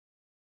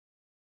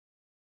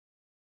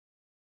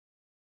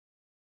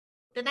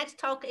The next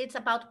talk is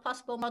about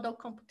possible model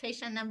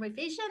computation and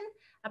revision,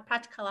 a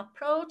practical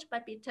approach by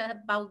Peter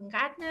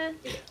Baumgartner.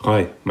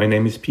 Hi, my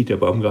name is Peter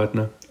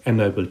Baumgartner,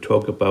 and I will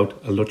talk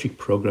about a logic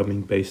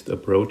programming-based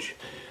approach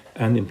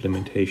and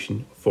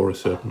implementation for a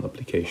certain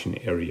application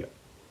area.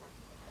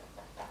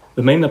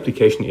 The main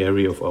application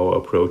area of our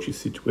approach is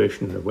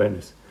situational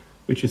awareness,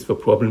 which is the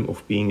problem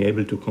of being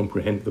able to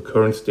comprehend the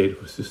current state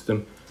of a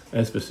system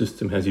as the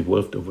system has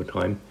evolved over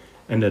time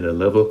and at a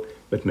level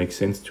that makes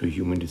sense to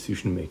human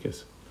decision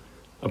makers.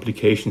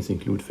 Applications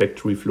include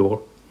factory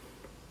floor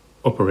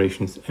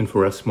operations and,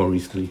 for us more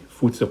recently,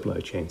 food supply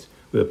chains,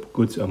 where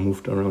goods are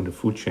moved around the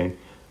food chain,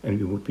 and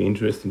we would be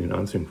interested in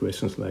answering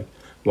questions like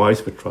why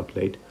is the truck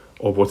late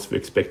or what's the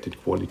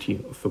expected quality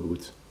of the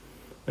goods.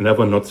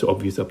 Another not so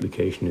obvious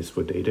application is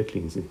for data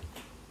cleansing.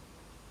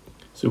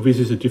 So this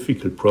is a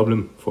difficult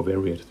problem for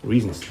various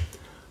reasons.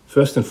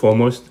 First and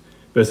foremost,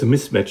 there's a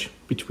mismatch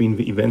between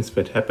the events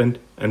that happened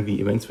and the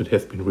events that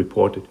have been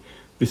reported,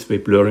 this way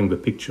blurring the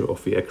picture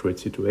of the accurate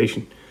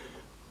situation.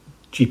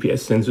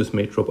 GPS sensors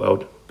may drop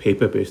out,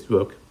 paper-based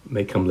work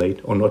may come late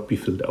or not be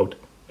filled out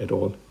at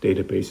all,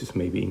 databases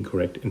may be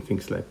incorrect and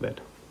things like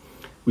that.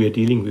 We are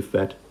dealing with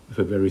that with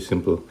a very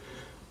simple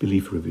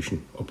belief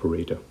revision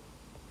operator.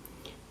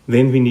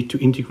 Then we need to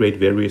integrate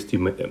various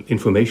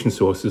information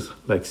sources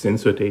like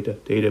sensor data,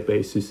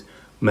 databases,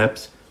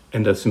 maps,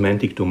 and a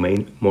semantic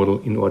domain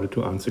model in order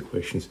to answer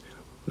questions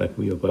like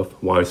we above.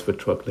 Why is the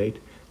truck late?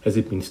 Has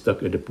it been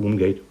stuck at a boom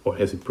gate or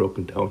has it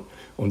broken down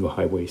on the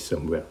highway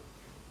somewhere?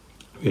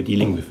 We are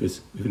dealing with this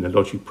within a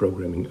logic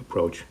programming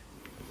approach.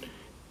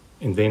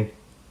 And then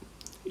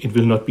it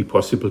will not be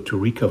possible to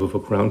recover the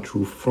ground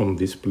truth from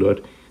this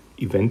blurred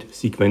event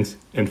sequence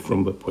and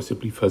from the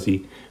possibly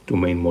fuzzy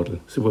domain model.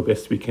 So the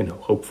best we can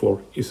hope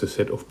for is a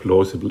set of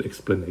plausible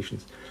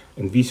explanations.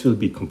 And these will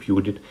be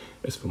computed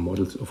as the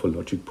models of a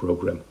logic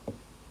program.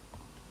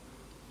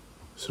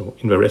 So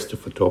in the rest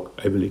of the talk,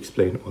 I will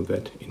explain all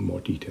that in more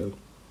detail.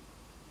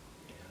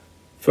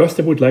 First,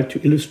 I would like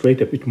to illustrate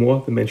a bit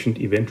more the mentioned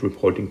event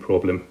reporting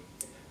problem.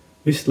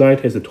 This slide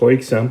has a toy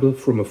example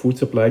from a food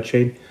supply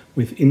chain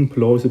with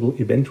implausible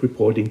event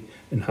reporting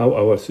and how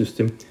our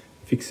system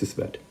fixes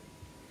that.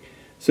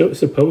 So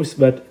suppose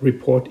that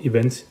report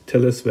events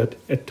tell us that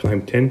at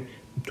time 10,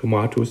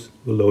 tomatoes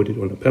were loaded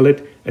on a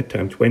pallet, at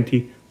time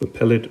 20, the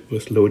pallet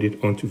was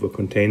loaded onto the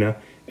container,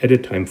 at a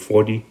time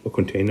 40, the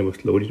container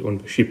was loaded on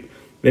the ship.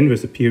 Then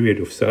there's a period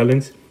of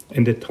silence,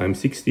 and at time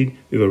 16,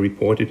 we were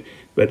reported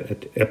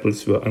that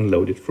apples were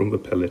unloaded from the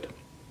pallet.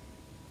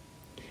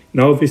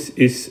 Now this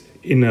is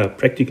in a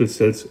practical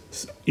sense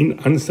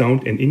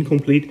unsound and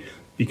incomplete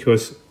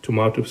because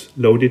tomatoes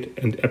loaded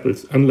and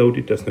apples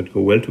unloaded does not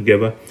go well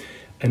together.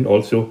 And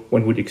also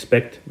one would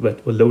expect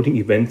that the loading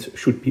events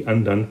should be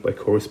undone by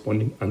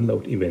corresponding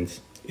unload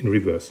events in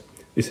reverse.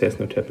 This has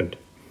not happened.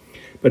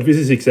 But this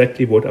is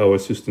exactly what our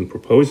system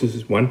proposes,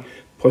 is one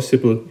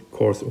possible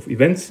course of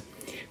events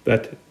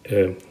that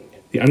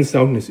the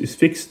unsoundness is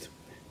fixed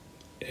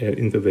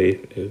in the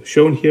way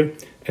shown here,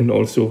 and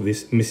also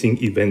these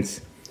missing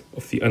events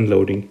of the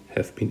unloading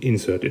have been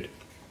inserted.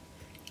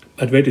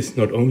 But that is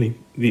not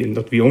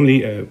the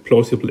only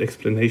plausible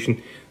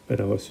explanation that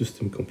our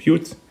system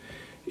computes.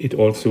 It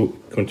also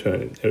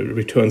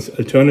returns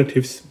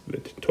alternatives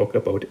that talk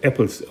about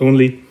apples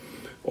only,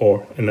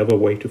 or another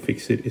way to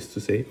fix it is to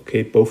say,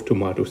 okay, both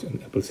tomatoes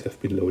and apples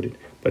have been loaded,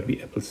 but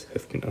the apples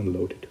have been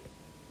unloaded.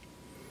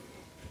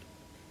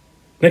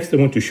 Next, I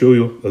want to show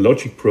you a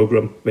logic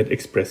program that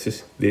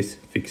expresses this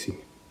fixing.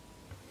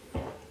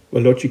 The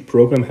logic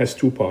program has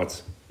two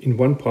parts. In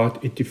one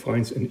part, it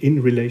defines an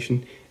in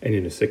relation, and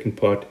in the second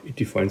part, it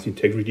defines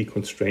integrity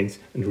constraints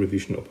and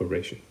revision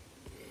operation.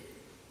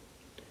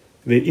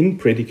 The in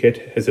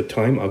predicate has a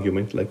time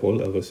argument like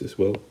all others as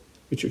well,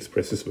 which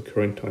expresses the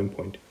current time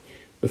point.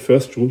 The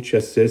first rule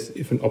just says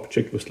if an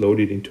object was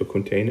loaded into a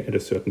container at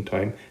a certain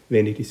time,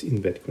 then it is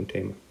in that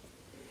container.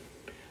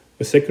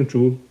 The second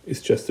rule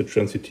is just a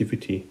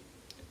transitivity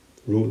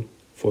rule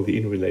for the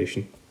in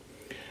relation.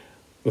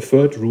 The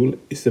third rule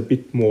is a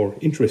bit more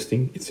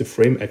interesting. It's a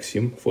frame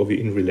axiom for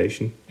the in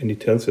relation, and it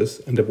tells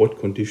us under what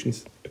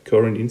conditions a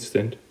current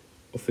instant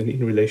of an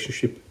in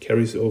relationship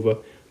carries over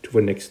to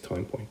the next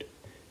time point,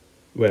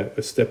 where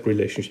a step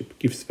relationship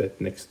gives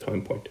that next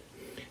time point.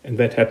 And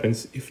that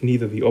happens if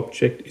neither the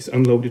object is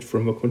unloaded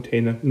from a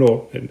container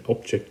nor an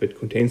object that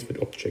contains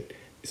that object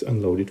is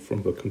unloaded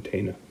from the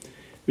container.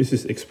 This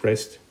is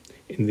expressed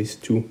in these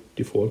two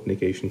default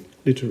negation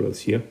literals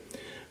here,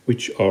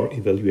 which are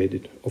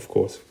evaluated, of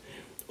course,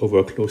 over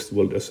a closed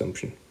world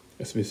assumption,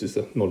 as this is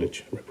a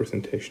knowledge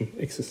representation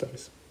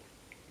exercise.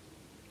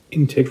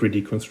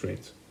 Integrity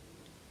constraints.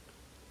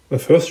 The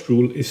first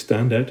rule is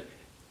standard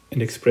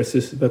and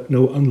expresses that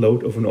no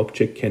unload of an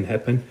object can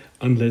happen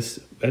unless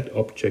that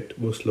object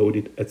was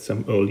loaded at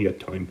some earlier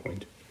time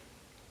point.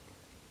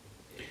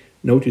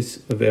 Notice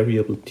the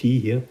variable t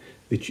here,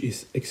 which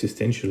is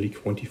existentially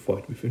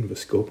quantified within the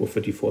scope of the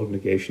default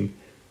negation,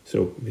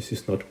 so this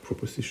is not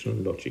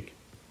propositional logic.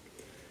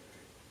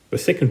 The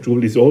second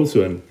rule is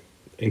also an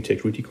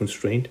integrity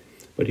constraint,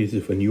 but it is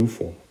of a new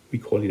form. we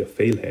call it a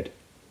failhead.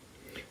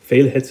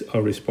 Failheads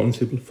are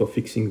responsible for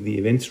fixing the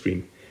event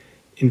stream.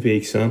 In the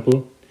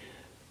example,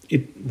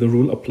 the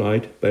rule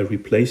applied by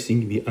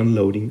replacing the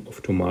unloading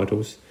of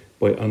tomatoes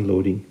by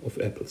unloading of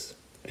apples,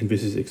 and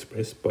this is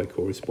expressed by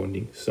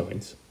corresponding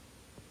signs.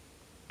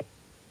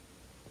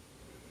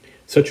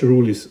 Such a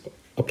rule is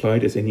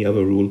applied as any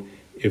other rule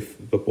if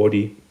the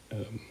body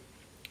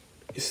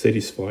is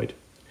satisfied,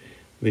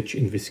 which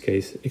in this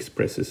case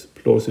expresses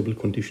plausible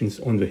conditions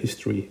on the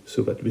history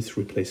so that this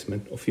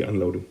replacement of the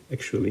unloading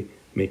actually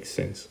makes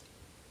sense.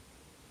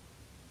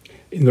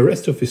 In the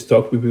rest of this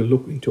talk, we will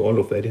look into all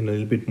of that in a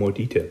little bit more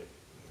detail.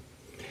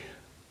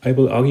 I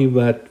will argue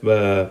that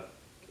the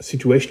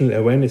situational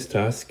awareness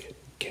task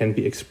can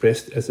be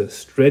expressed as a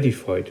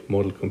stratified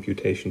model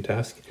computation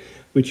task,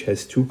 which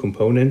has two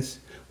components,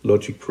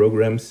 logic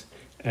programs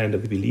and a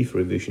belief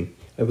revision.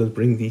 I will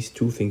bring these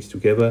two things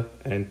together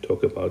and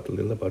talk a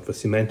little about the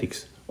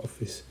semantics of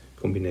this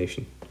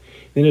combination.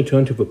 Then I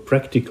turn to the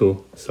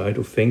practical side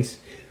of things.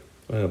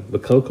 The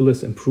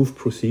calculus and proof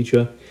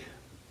procedure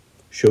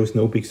shows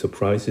no big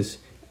surprises,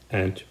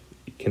 and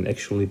it can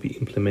actually be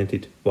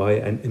implemented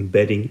via an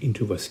embedding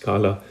into the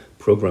Scala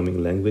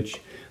programming language,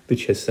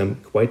 which has some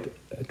quite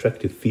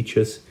attractive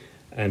features,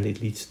 and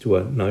it leads to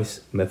a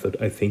nice method,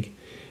 I think,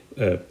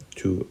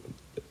 to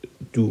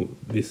do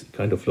this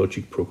kind of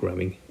logic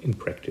programming in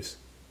practice.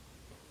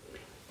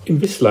 In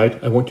this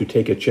slide, I want to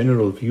take a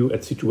general view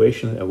at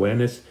situational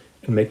awareness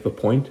and make the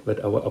point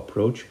that our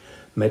approach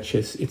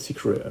matches its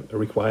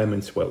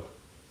requirements well.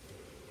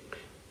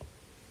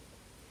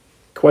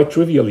 Quite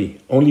trivially,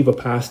 only the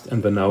past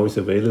and the now is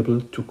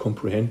available to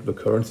comprehend the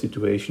current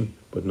situation,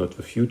 but not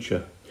the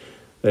future.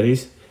 That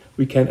is,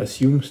 we can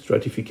assume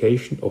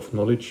stratification of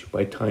knowledge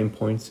by time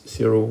points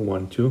 0,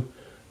 1, 2,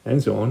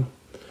 and so on,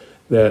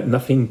 where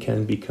nothing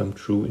can become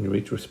true in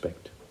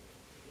retrospect.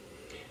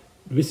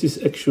 This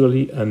is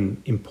actually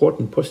an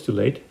important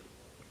postulate,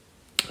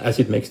 as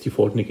it makes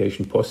default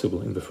negation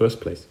possible in the first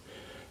place,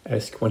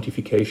 as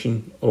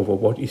quantification over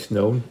what is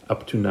known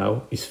up to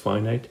now is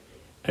finite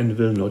and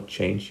will not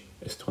change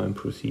as time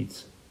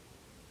proceeds.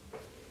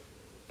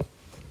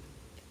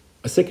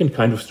 A second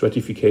kind of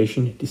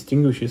stratification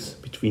distinguishes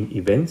between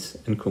events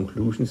and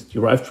conclusions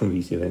derived from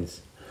these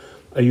events.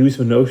 I use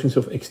the notions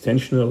of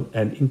extensional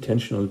and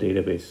intentional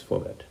database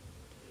for that.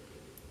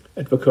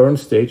 At the current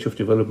stage of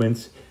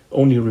developments,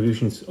 only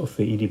revisions of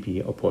the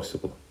EDB are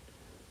possible.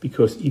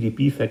 Because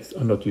EDB facts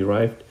are not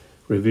derived,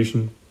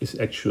 revision is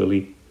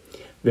actually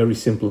very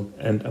simple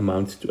and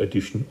amounts to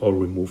addition or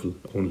removal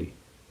only.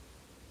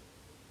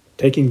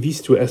 Taking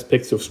these two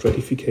aspects of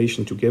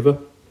stratification together,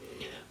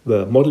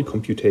 the model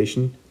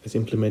computation, as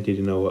implemented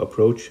in our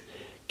approach,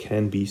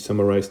 can be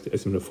summarized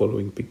as in the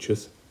following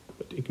pictures,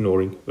 but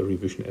ignoring the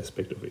revision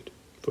aspect of it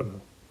for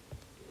now.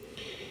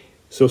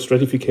 So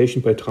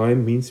stratification by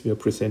time means we are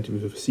presented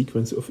with a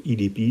sequence of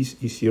EDBs,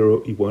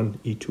 E0, E1,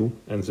 E2,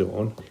 and so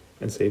on,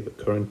 and say the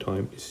current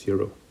time is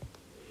 0.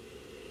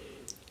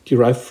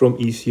 Derived from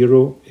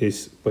E0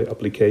 is by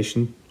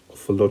application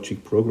of a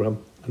logic program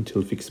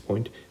until fixed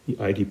point, the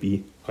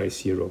IDB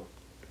I0.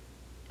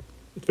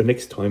 At the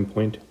next time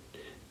point,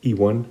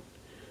 E1,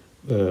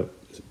 the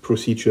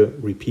procedure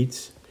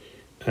repeats,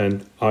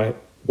 and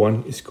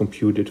I1 is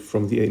computed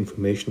from the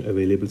information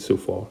available so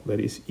far, that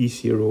is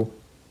E0,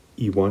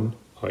 E1,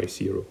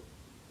 I0.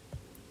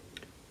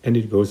 And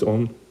it goes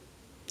on.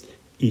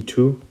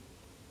 E2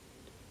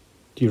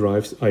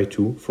 derives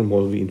I2 from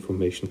all the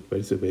information that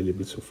is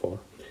available so far,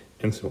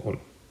 and so on.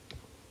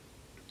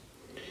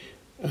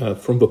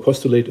 From the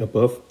postulate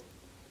above,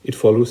 it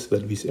follows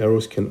that these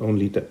arrows can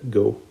only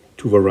go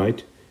to the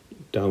right,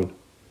 down,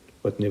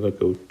 but never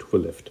go to the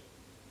left.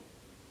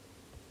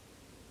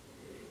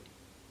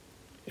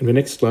 In the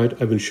next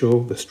slide, I will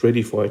show the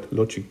stratified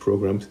logic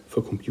programs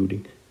for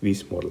computing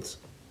these models.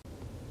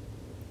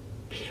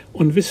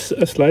 On this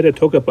slide, I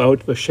talk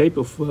about the shape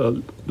of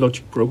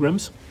logic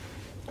programs.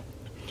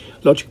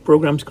 Logic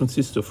programs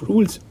consist of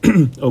rules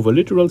over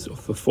literals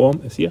of the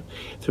form as here.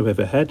 So we have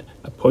a head,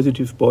 a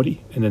positive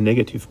body, and a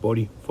negative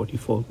body for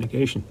default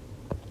negation.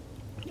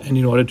 And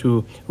in order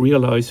to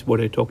realize what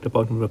I talked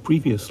about on the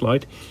previous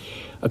slide,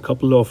 a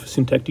couple of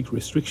syntactic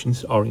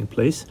restrictions are in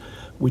place,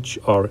 which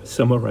are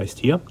summarized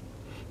here.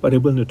 But I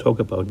will not talk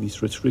about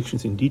these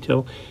restrictions in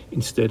detail.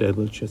 Instead, I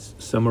will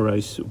just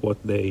summarize what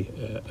they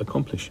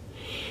accomplish.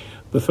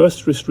 The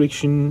first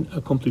restriction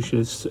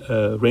accomplishes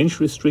range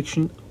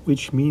restriction,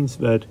 which means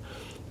that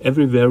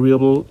every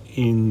variable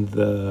in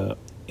the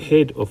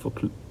head of a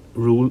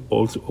rule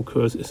also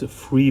occurs as a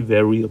free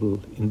variable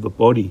in the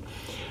body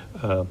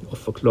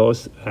of a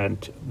clause,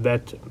 and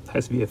that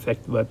has the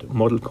effect that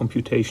model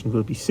computation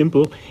will be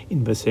simple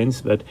in the sense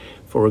that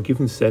for a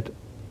given set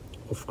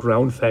of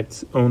ground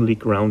facts, only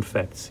ground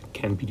facts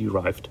can be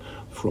derived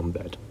from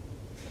that.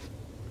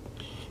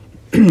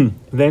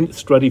 Then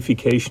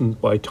stratification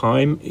by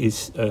time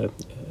is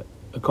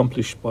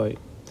accomplished by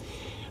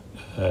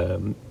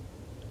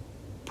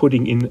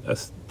putting in a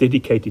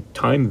dedicated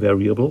time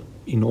variable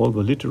in all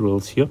the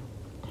literals here,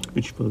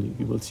 which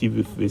we will see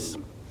with this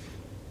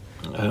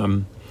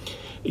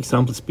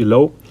examples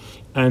below,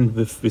 and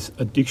with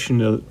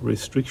additional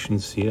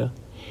restrictions here,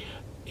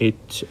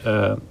 it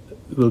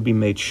will be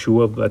made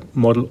sure that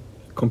model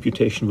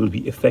computation will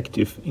be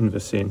effective in the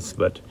sense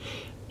that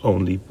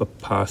only the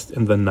past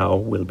and the now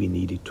will be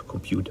needed to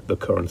compute the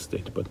current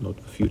state, but not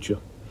the future.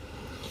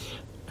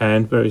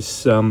 And there is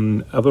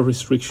some other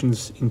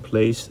restrictions in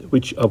place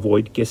which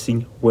avoid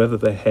guessing whether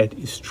the head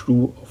is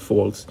true or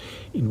false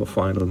in the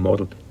final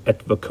model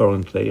at the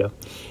current layer.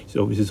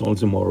 So this is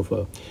also more of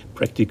a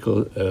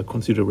practical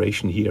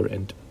consideration here,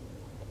 and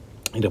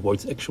it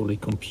avoids actually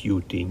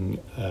computing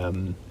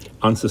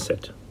answer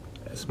set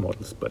as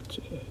models, but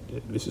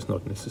this is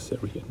not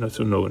necessary.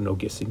 So no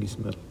guessing is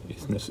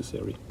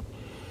necessary.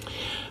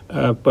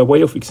 By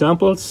way of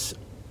examples,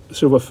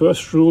 so the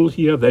first rule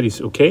here, that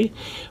is okay,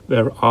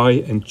 where I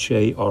and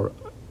j are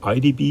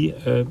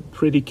IDB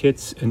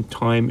predicates and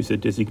time is a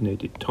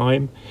designated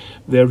time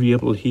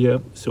variable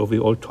here. So we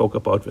all talk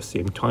about the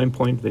same time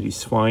point, that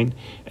is fine,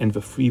 and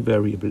the free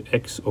variable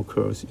x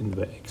occurs in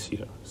the x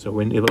here. So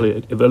when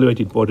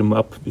evaluated bottom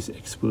up, this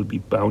x will be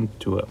bound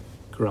to a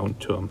ground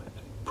term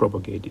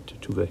propagated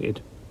to the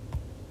head.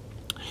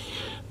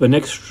 The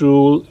next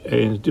rule,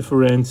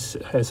 difference,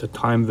 has a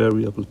time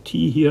variable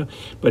t here,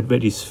 but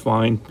that is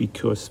fine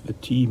because the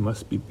t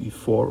must be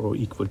before or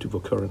equal to the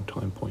current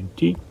time point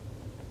t.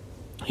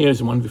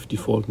 Here's one with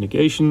default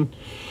negation.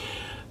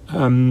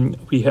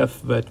 We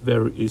have that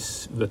there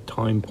is the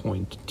time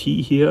point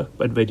t here,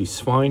 but that is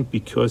fine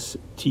because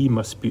t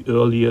must be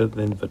earlier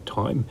than the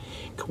time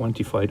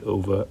quantified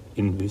over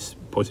in this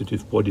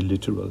positive body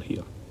literal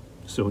here.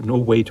 So no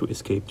way to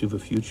escape to the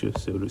future,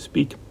 so to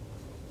speak.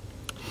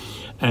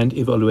 And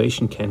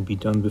evaluation can be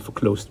done with a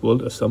closed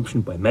world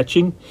assumption by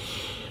matching.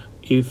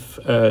 If,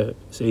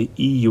 say,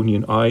 E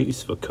union I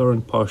is the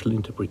current partial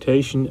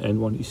interpretation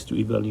and one is to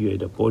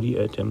evaluate a body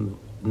atom,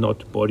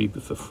 not body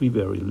with a free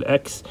variable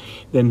x,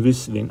 then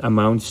this then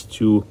amounts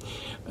to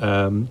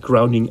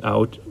grounding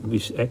out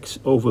this x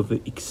over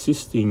the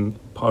existing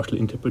partial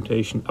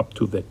interpretation up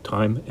to that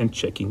time and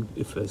checking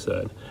if there's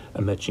a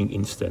matching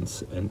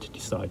instance and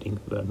deciding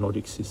that not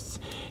exists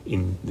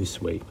in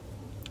this way.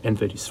 And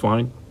that is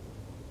fine,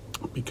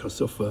 because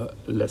of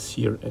less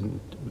here, and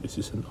this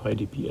is an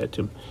IDP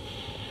atom.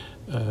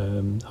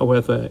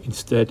 However,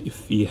 instead,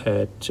 if we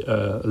had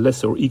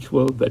less or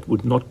equal, that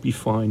would not be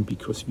fine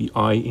because the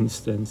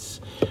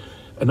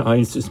an I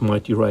instance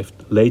might derive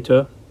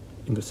later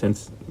in the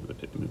sense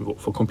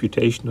for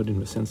computation, not in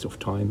the sense of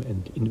time,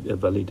 and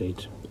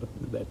invalidate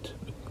that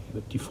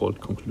the default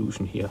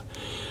conclusion here.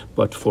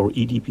 But for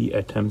EDP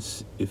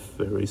atoms, if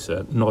there is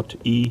a not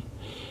E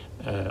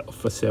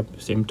of the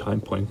same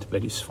time point,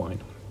 that is fine,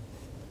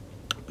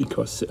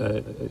 because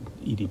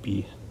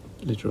EDP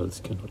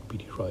literals cannot be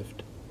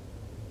derived.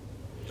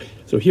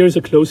 So here is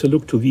a closer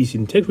look to these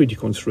integrity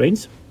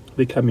constraints.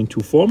 They come in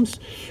two forms.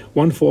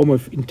 One form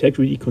of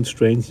integrity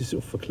constraints is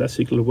of a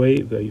classical way,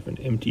 where you have an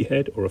empty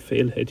head or a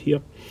fail head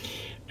here.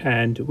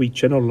 And we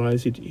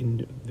generalize it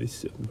in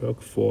this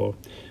work for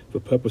the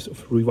purpose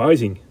of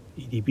revising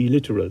EDP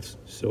literals.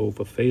 So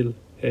the fail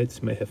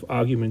heads may have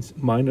arguments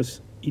minus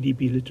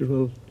EDP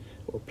literal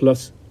or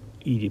plus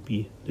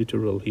EDP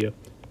literal here,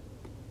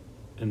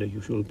 and a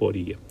usual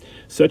body here,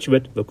 such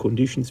that the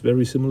conditions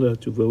very similar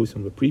to those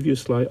on the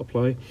previous slide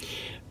apply,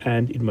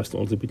 and it must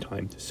also be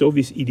timed. So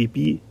these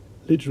EDP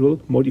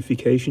literal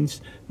modifications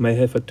may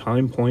have a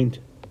time point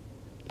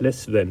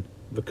less than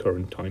the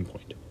current time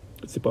point.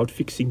 It's about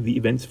fixing the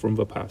events from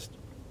the past.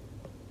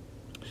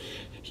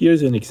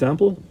 Here's an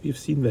example. We've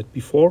seen that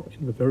before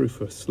in the very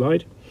first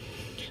slide.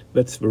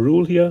 That's the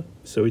rule here.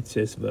 So it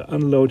says the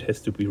unload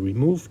has to be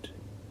removed,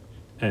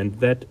 and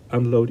that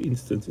unload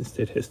instance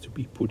instead has to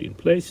be put in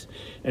place.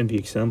 And the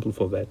example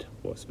for that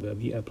was where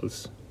the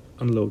apples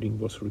unloading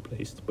was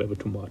replaced by the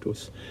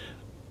tomatoes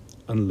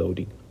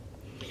unloading.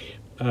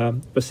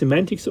 The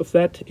semantics of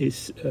that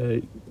is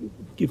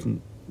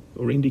given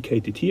or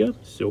indicated here.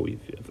 So if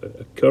you have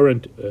a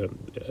current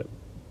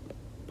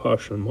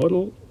partial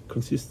model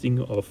consisting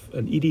of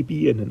an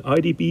EDB and an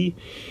IDB,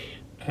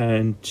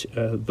 and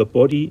the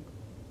body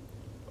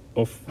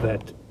of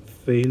that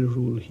fail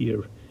rule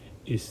here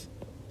is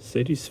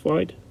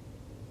satisfied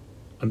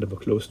under the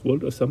closed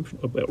world assumption,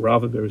 or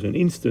rather there is an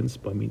instance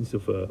by means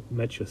of a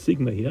matcher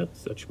sigma here,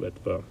 such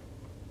that the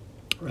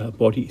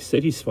body is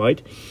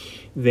satisfied,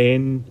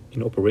 then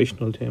in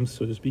operational terms,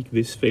 so to speak,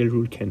 this fail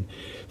rule can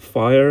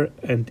fire,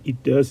 and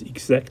it does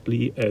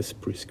exactly as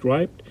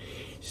prescribed.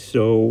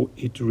 So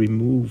it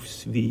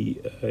removes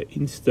the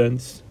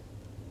instance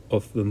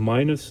of the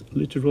minus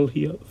literal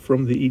here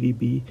from the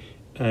EDB,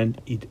 and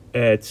it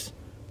adds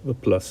the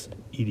plus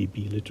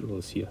EDB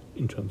literals here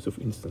in terms of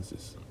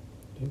instances.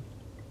 Okay?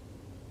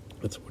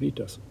 That's what it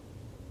does.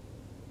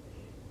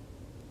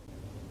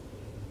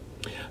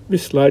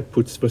 This slide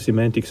puts the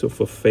semantics of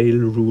the fail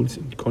rules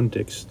in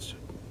context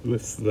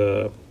with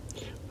the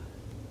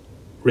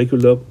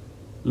regular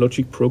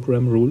logic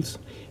program rules,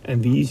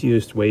 and the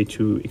easiest way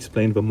to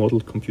explain the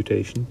model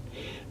computation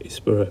is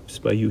perhaps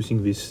by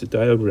using this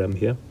diagram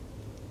here,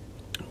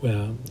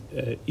 where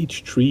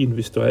each tree in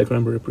this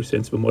diagram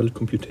represents the model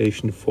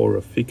computation for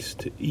a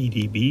fixed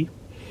EDB,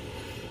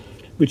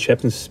 which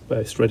happens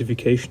by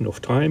stratification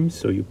of time.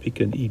 So you pick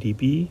an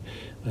EDB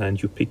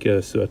and you pick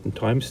a certain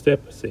time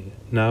step, say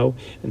now,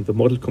 and the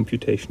model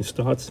computation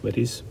starts. That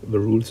is, the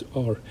rules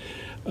are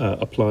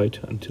applied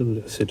until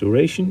a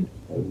saturation,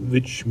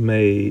 which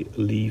may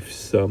leave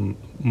some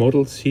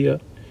models here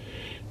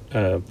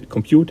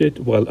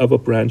computed, while other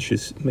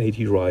branches may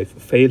derive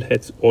fail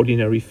heads,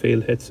 ordinary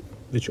fail heads,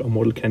 which are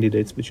model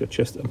candidates which are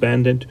just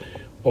abandoned,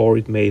 or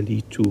it may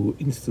lead to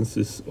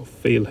instances of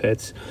fail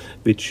heads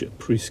which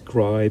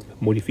prescribe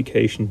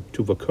modification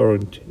to the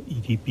current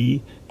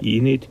EDB,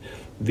 init,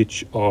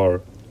 which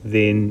are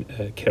then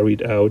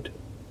carried out,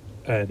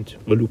 and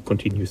the loop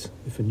continues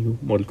with a new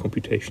model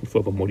computation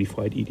for the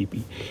modified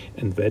EDB.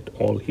 And that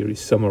all here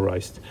is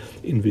summarized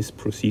in this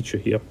procedure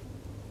here.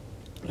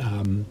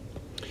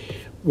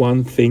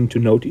 One thing to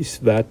note is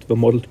that the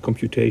model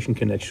computation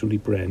can actually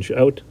branch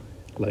out,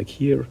 like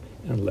here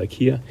and like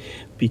here,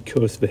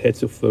 because the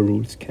heads of the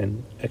rules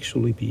can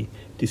actually be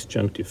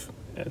disjunctive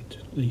and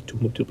lead to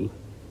multiple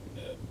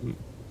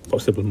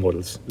possible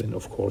models. Then,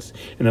 of course,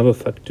 another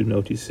fact to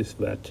notice is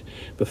that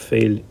the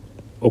fail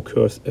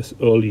occurs as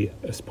early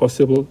as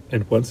possible,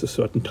 and once a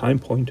certain time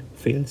point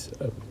fails,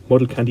 a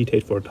model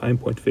candidate for a time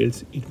point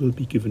fails, it will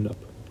be given up.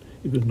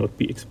 It will not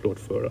be explored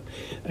further.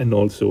 And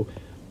also,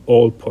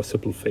 all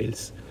possible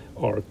fails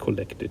are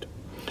collected.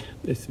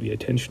 As the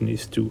attention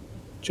is to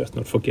just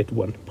not forget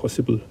one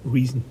possible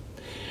reason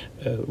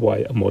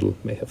why a model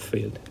may have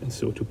failed, and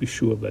so to be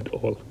sure that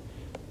all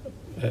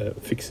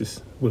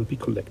fixes will be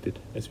collected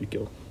as we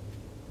go.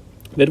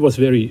 That was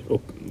very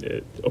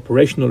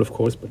operational, of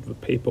course, but the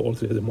paper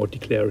also has a more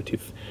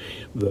declarative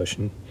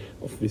version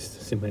of this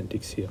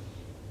semantics here.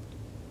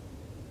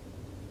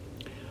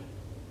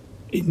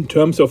 In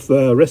terms of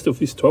the rest of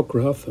this talk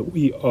graph,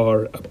 we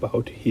are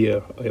about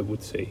here, I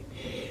would say.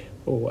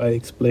 I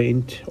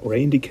explained or I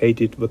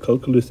indicated the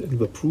calculus and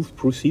the proof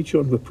procedure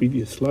on the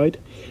previous slide,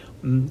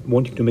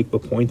 wanting to make the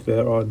point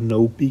there are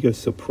no bigger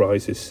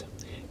surprises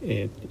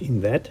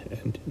in that.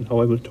 And now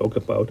I will talk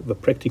about the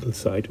practical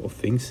side of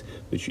things,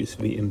 which is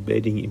the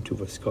embedding into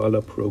the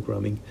Scala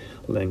programming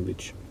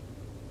language.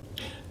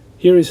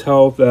 Here is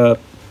how the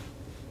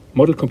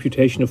model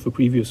computation of the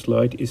previous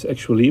slide is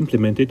actually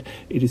implemented.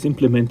 It is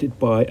implemented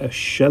by a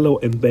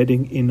shallow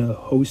embedding in a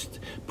host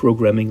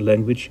programming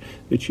language,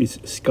 which is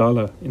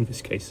Scala in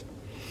this case.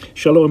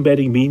 Shallow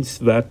embedding means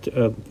that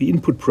the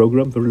input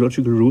program, the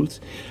logical rules,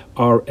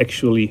 are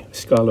actually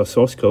Scala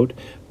source code,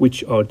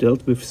 which are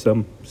dealt with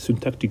some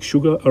syntactic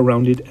sugar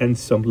around it and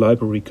some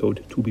library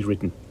code to be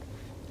written.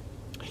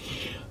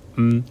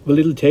 The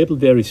little table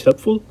there is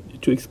helpful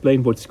to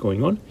explain what's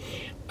going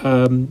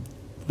on.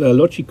 The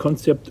logic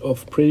concept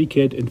of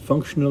predicate and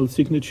functional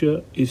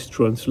signature is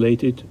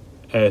translated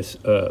as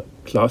a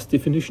class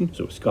definition.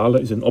 So Scala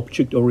is an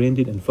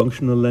object-oriented and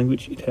functional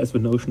language. It has the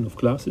notion of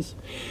classes.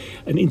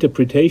 An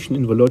interpretation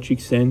in the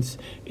logic sense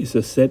is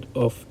a set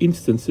of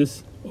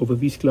instances over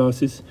these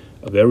classes.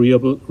 A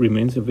variable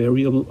remains a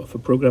variable of a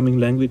programming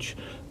language.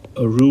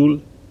 A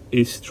rule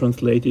is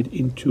translated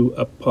into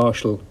a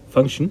partial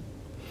function.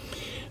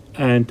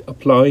 And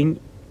applying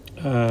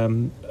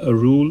a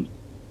rule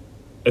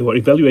or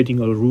evaluating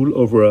a rule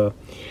over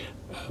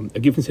a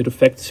given set of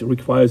facts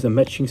requires a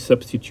matching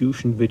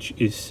substitution, which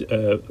is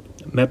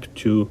mapped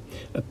to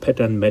a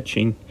pattern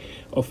matching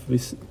of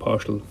this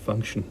partial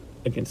function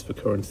against the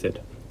current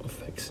set of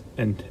facts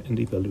and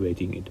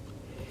evaluating it.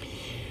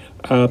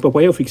 By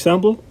way of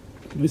example,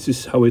 this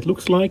is how it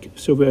looks like.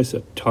 So there's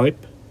a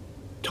type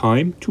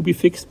time to be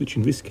fixed, which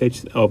in this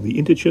case are the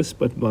integers,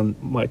 but one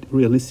might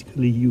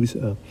realistically use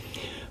a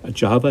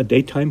Java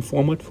datetime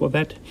format for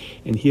that.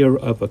 And here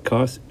are the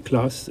class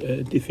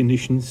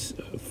definitions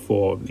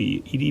for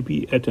the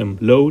EDB atom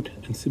load,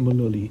 and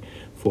similarly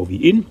for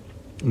the in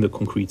the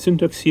concrete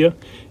syntax here,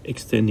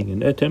 extending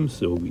an atom.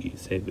 So we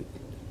say that,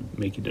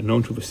 make it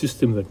known to the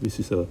system that this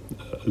is a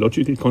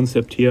logical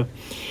concept here.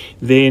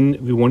 Then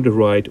we want to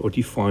write or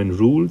define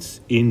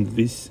rules in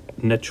this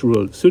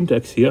natural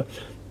syntax here,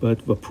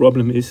 but the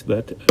problem is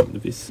that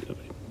this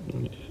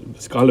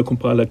Scala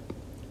compiler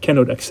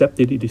cannot accept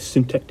it. It is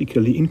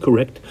syntactically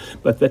incorrect,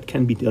 but that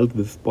can be dealt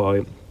with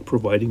by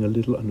providing a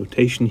little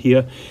annotation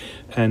here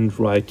and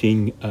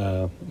writing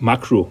a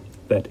macro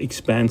that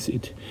expands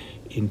it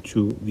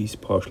into these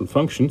partial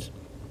functions.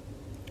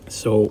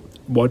 So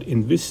what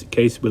in this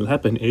case will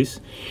happen is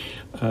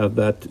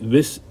that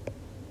this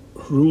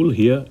rule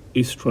here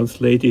is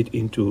translated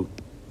into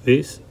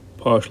this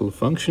partial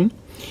function,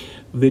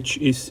 which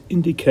is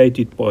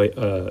indicated by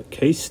a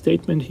case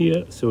statement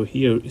here. So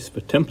here is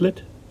the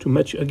template to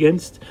match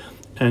against,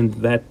 and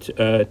that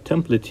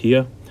template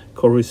here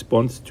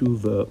corresponds to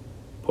the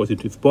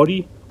positive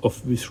body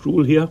of this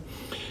rule here.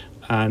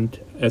 And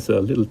as a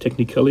little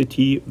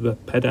technicality, the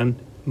pattern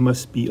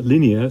must be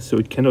linear, so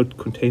it cannot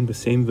contain the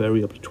same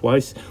variable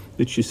twice,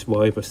 which is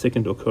why the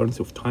second occurrence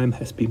of time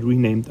has been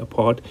renamed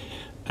apart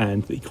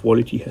and the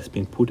equality has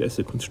been put as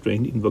a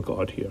constraint in the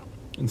guard here.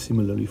 and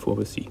similarly for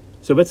the C.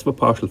 So that's the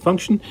partial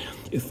function.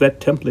 If that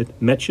template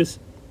matches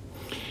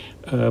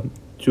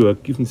to a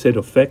given set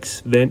of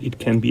facts, then it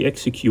can be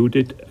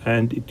executed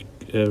and it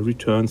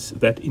returns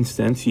that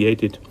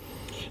instantiated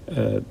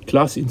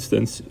class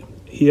instance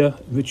here,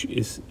 which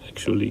is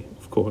actually,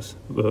 of course,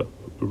 the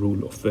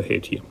rule of the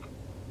head here.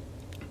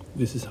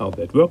 This is how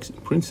that works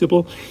in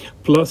principle,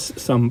 plus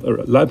some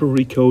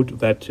library code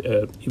that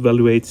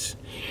evaluates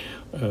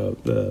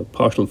the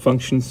partial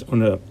functions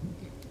on a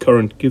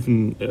current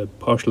given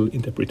partial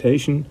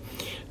interpretation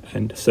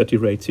and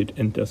saturates it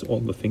and does all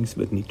the things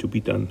that need to be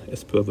done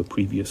as per the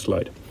previous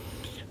slide.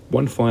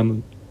 One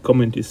final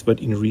comment is that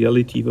in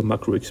reality the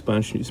macro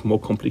expansion is more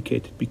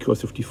complicated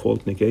because of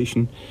default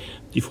negation.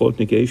 Default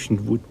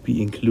negation would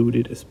be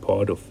included as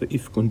part of the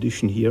if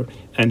condition here,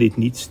 and it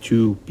needs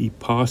to be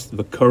past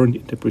the current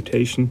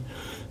interpretation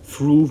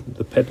through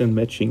the pattern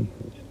matching.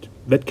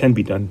 That can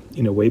be done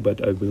in a way,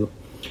 but I will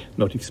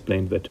not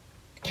explain that.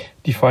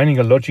 Defining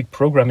a logic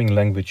programming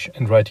language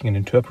and writing an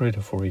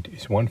interpreter for it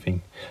is one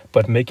thing,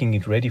 but making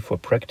it ready for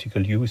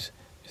practical use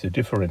is a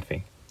different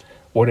thing.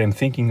 What I'm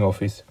thinking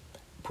of is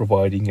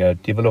providing a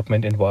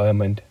development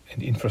environment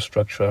and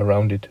infrastructure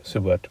around it so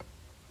that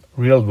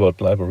real-world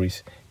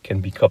libraries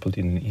can be coupled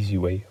in an easy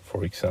way,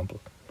 for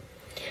example.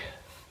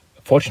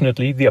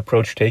 Fortunately, the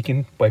approach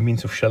taken by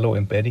means of shallow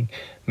embedding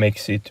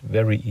makes it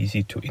very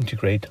easy to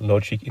integrate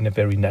logic in a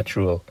very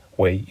natural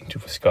way into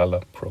the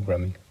Scala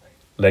programming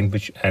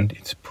language and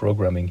its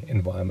programming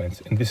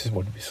environments. And this is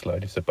what this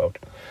slide is about.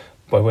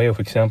 By way of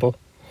example,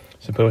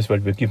 suppose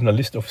that we're given a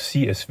list of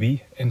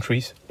CSV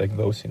entries, like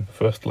those in the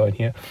first line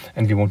here,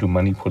 and we want to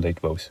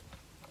manipulate those.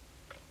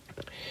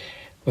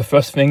 The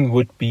first thing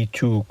would be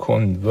to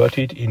convert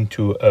it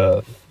into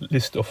a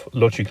list of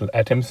logical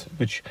atoms,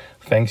 which,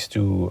 thanks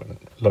to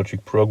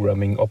logic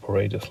programming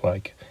operators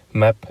like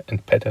map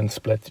and pattern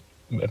split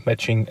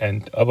matching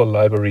and other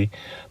library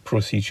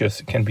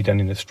procedures, can be done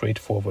in a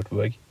straightforward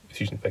way.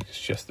 In fact, it's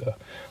just a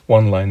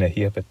one-liner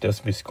here that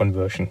does this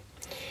conversion.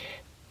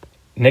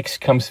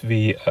 Next comes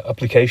the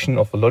application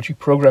of a logic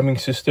programming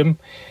system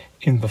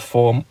in the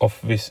form of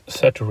this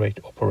saturate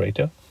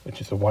operator,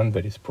 which is the one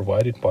that is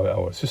provided by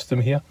our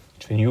system here.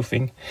 It's a new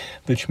thing,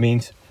 which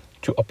means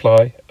to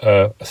apply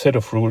a set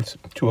of rules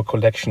to a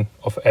collection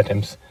of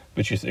atoms,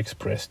 which is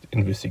expressed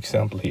in this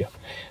example here,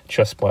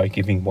 just by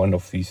giving one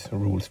of these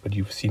rules that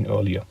you've seen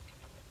earlier.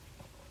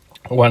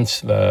 Once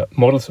the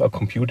models are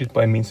computed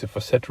by means of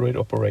a saturate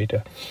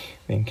operator,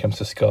 then comes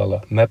a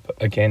Scala map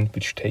again,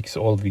 which takes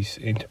all these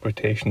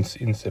interpretations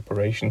in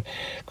separation,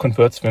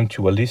 converts them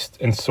to a list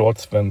and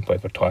sorts them by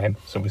the time.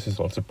 So this is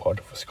also part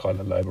of a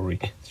Scala library.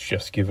 It's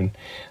just given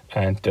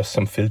and does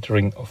some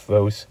filtering of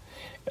those,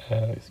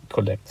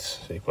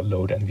 collects, say, the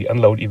load and the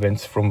unload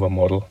events from the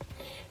model,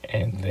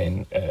 and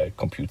then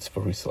computes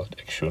the result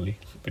actually,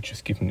 which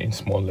is given in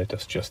small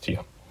letters just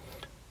here.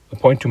 The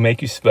point to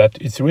make is that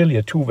it's really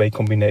a two-way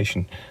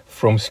combination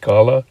from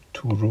Scala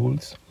to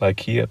rules,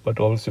 like here, but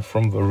also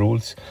from the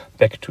rules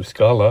back to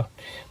Scala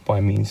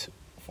by means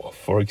of,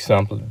 for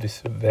example,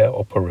 this there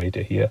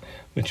operator here,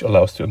 which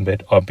allows to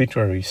embed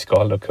arbitrary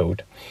Scala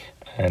code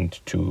and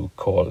to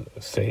call,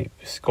 say,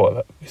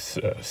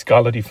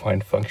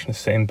 Scala-defined function,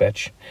 same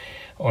batch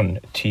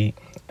on T,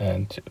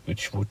 and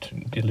which would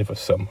deliver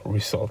some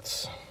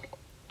results.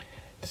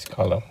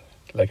 Scala,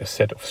 like a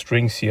set of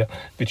strings here,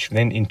 which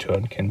then in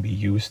turn can be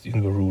used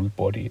in the rule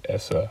body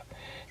as a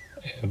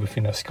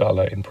within a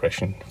Scala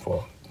impression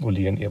for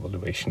Boolean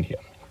evaluation here.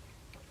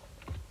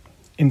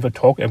 In the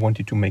talk, I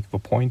wanted to make the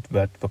point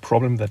that the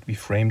problem that we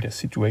framed as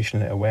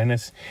situational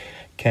awareness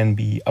can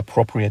be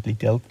appropriately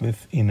dealt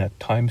with in a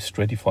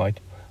time-stratified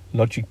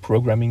logic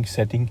programming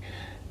setting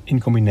in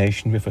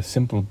combination with a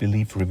simple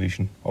belief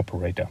revision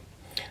operator.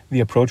 The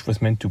approach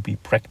was meant to be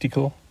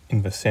practical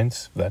in the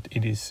sense that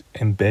it is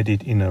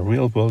embedded in a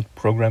real-world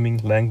programming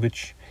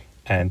language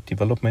and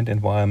development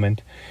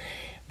environment,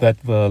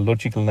 that the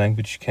logical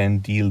language can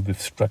deal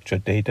with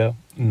structured data,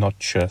 not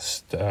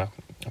just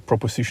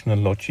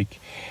propositional logic,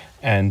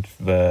 and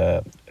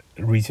the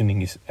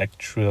reasoning is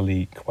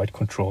actually quite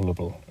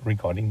controllable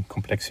regarding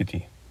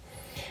complexity.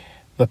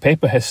 The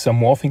paper has some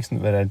more things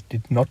that I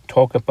did not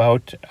talk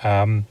about.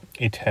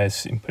 It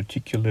has in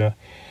particular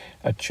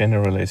a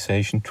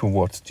generalization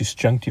towards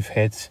disjunctive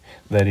heads.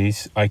 That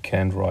is, I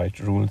can write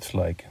rules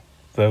like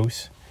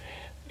those.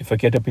 If I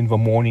get up in the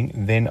morning,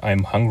 then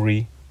I'm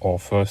hungry or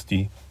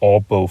thirsty or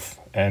both.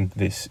 And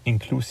this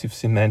inclusive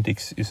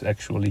semantics is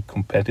actually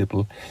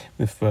compatible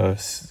with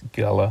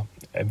Scala,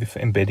 with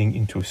embedding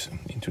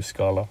into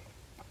Scala,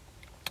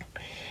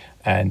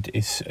 and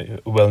is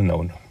well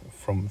known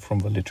from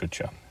the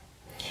literature.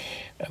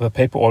 The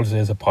paper also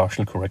has a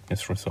partial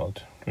correctness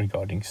result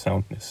regarding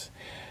soundness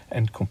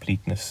and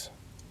completeness,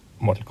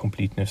 model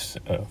completeness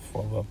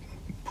for the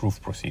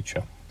proof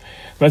procedure.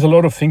 There's a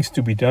lot of things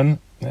to be done.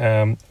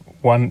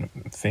 One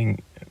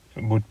thing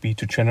would be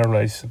to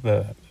generalize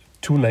the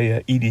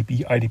two-layer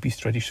EDB, IDB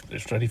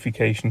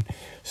stratification,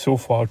 so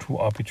far to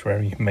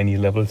arbitrary many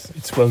levels.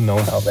 It's well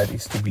known how that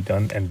is to be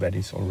done, and that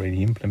is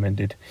already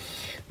implemented.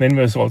 Then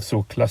there's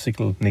also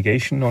classical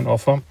negation on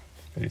offer.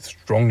 It's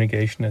strong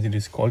negation, as it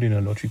is called in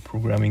a logic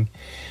programming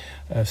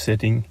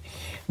setting.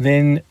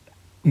 Then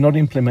not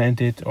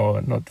implemented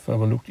or not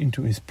further looked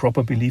into is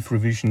proper belief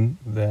revision,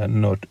 where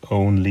not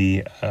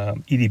only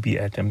EDB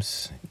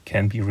atoms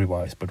can be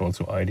revised, but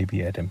also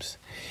IDB atoms.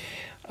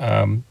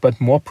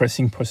 But more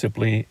pressing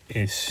possibly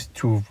is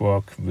to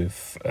work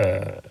with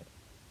a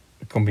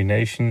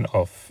combination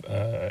of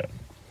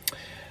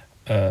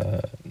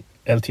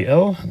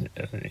LTL.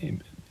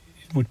 It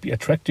would be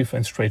attractive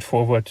and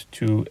straightforward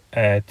to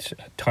add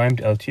timed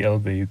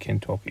LTL, where you can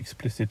talk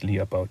explicitly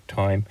about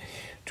time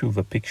to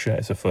the picture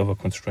as a further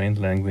constrained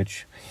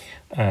language,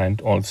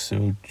 and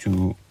also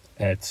to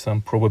add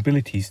some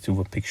probabilities to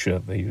the picture,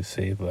 where you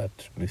say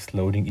that with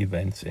loading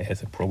events it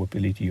has a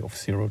probability of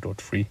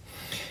 0.3.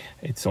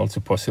 It's also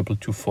possible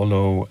to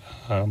follow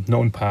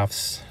known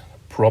paths.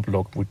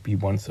 Problog would be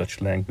one such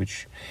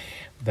language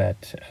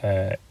that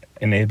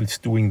enables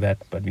doing that,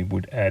 but we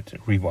would add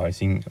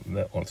revising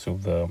also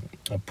the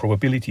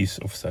probabilities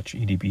of such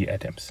EDB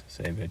atoms,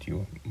 so that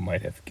you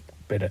might have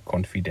better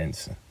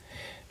confidence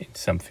in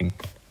something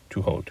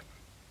to hold.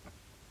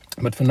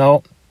 But for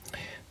now,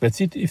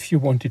 that's it. If you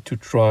wanted to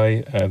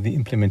try the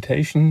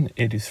implementation,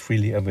 it is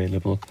freely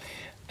available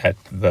at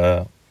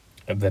the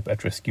web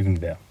address given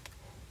there.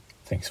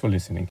 Thanks for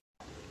listening.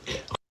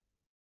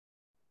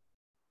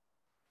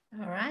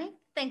 All right,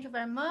 thank you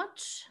very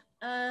much.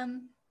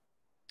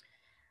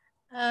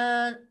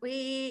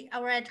 We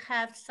already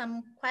have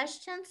some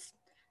questions.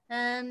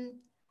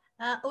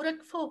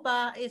 Ulrich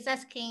Fuba is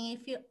asking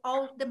if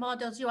all the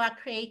models you are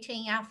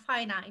creating are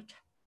finite.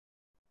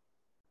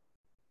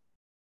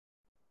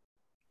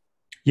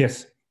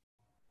 Yes.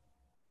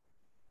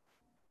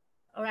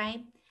 All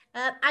right.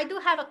 I do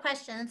have a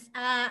question.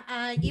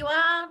 You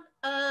are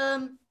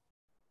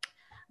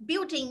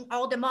building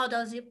all the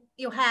models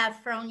you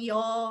have from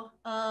your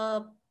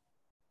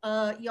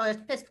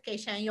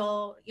specification,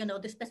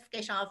 the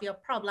specification of your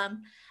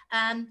problem.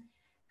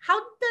 How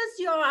does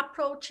your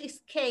approach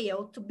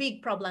scale to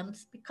big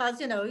problems? Because,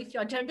 if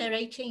you're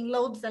generating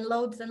loads and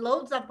loads and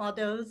loads of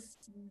models,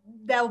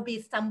 there will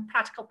be some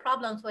practical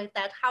problems with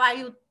that. How are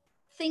you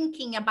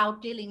thinking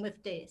about dealing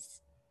with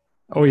this?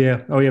 Oh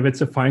yeah,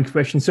 that's a fine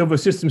question. So the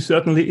system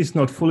certainly is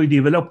not fully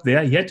developed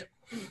there yet.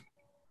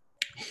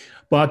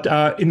 But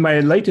in my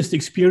latest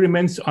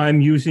experiments, I'm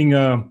using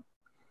a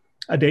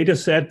data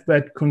set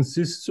that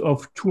consists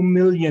of 2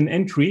 million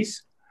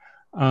entries.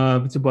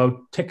 It's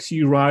about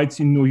taxi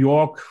rides in New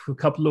York a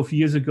couple of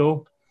years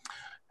ago.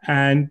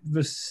 And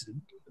this,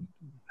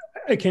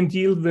 I can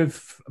deal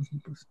with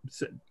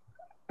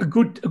a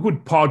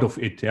good part of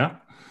it, yeah.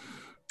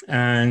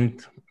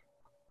 And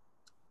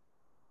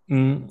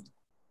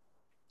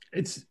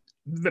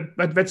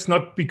but that's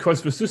not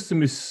because the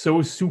system is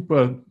so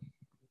super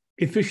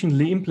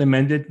efficiently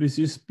implemented. This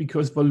is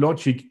because the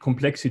logic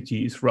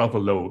complexity is rather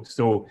low.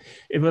 So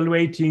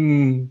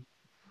evaluating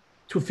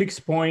to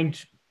fixed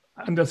point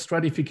under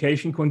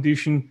stratification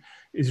condition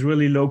is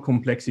really low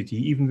complexity,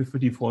 even with the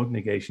default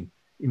negation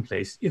in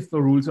place, if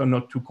the rules are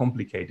not too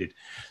complicated.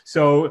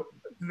 So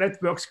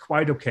that works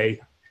quite okay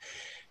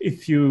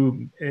if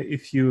you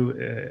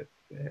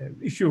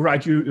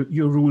write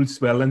your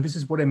rules well. And this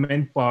is what I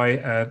meant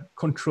by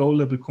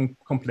controllable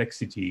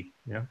complexity.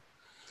 Yeah.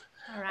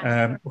 All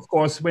right. Of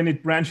course, when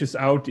it branches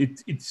out,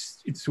 it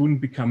soon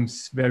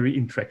becomes very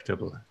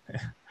intractable.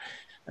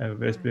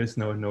 There's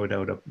no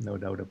doubt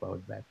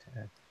about that.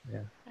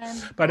 Yeah.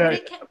 But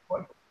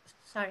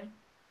sorry.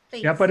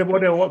 Please. Yeah, but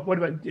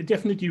what I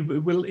definitely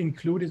will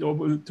include it, or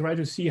will try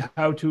to see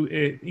how to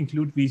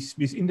include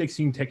these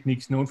indexing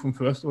techniques known from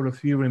first order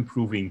theorem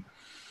proving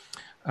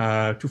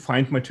to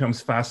find my terms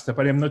faster.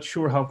 But I'm not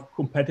sure how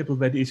compatible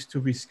that is to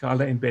the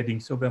Scala embedding.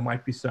 So there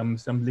might be some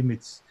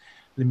limits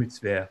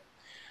there.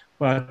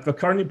 But the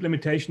current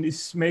implementation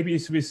is maybe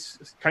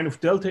with kind of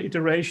delta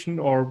iteration,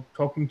 or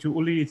talking to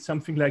Uli, it's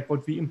something like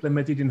what we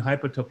implemented in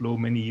HyperTableau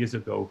many years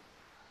ago,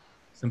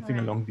 something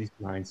along these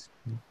lines.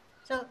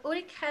 So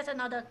Ulrich has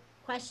another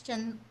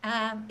question.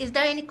 Is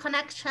there any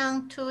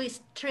connection to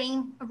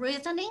string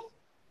reasoning?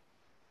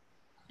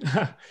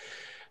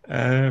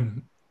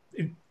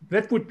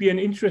 That would be an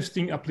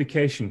interesting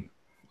application,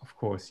 of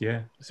course,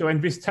 yeah. So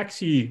in this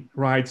taxi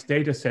rides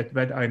data set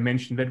that I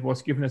mentioned, that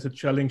was given as a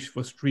challenge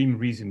for stream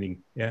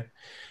reasoning, yeah.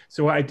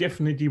 So I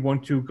definitely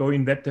want to go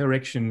in that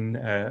direction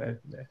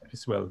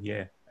as well,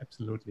 yeah,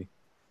 absolutely.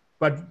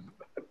 But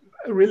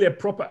really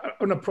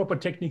on a proper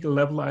technical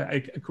level, I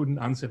couldn't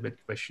answer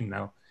that question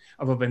now,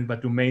 other than the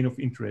domain of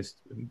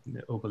interest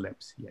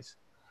overlaps, yes.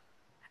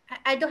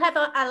 I do have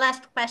a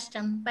last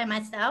question by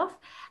myself.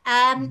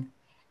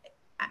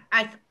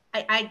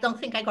 I don't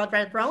think I got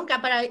that wrong,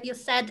 but you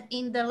said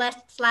in the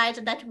last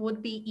slide that it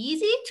would be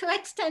easy to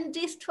extend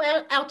this to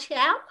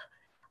LTL,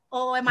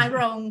 or am I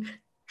wrong?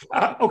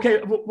 Okay,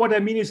 what I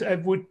mean is I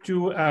would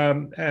do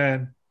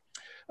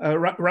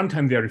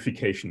runtime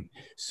verification.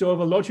 So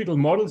the logical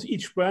models,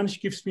 each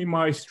branch gives me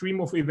my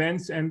stream of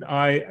events, and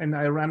I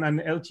run an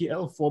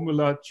LTL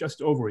formula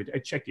just over it. I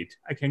check it.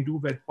 I can do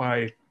that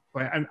by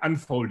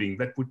unfolding.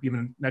 That would be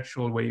a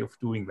natural way of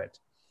doing that.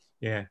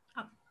 Yeah.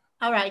 Oh,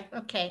 all right.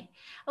 Okay.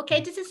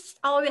 Okay. This is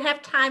all we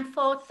have time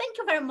for. Thank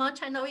you very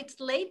much. I know it's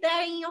late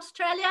there in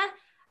Australia.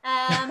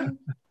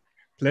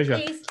 Pleasure.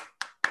 Please,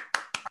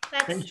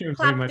 let's Thank you very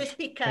clap much. the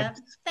speaker.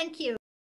 Thanks. Thank you.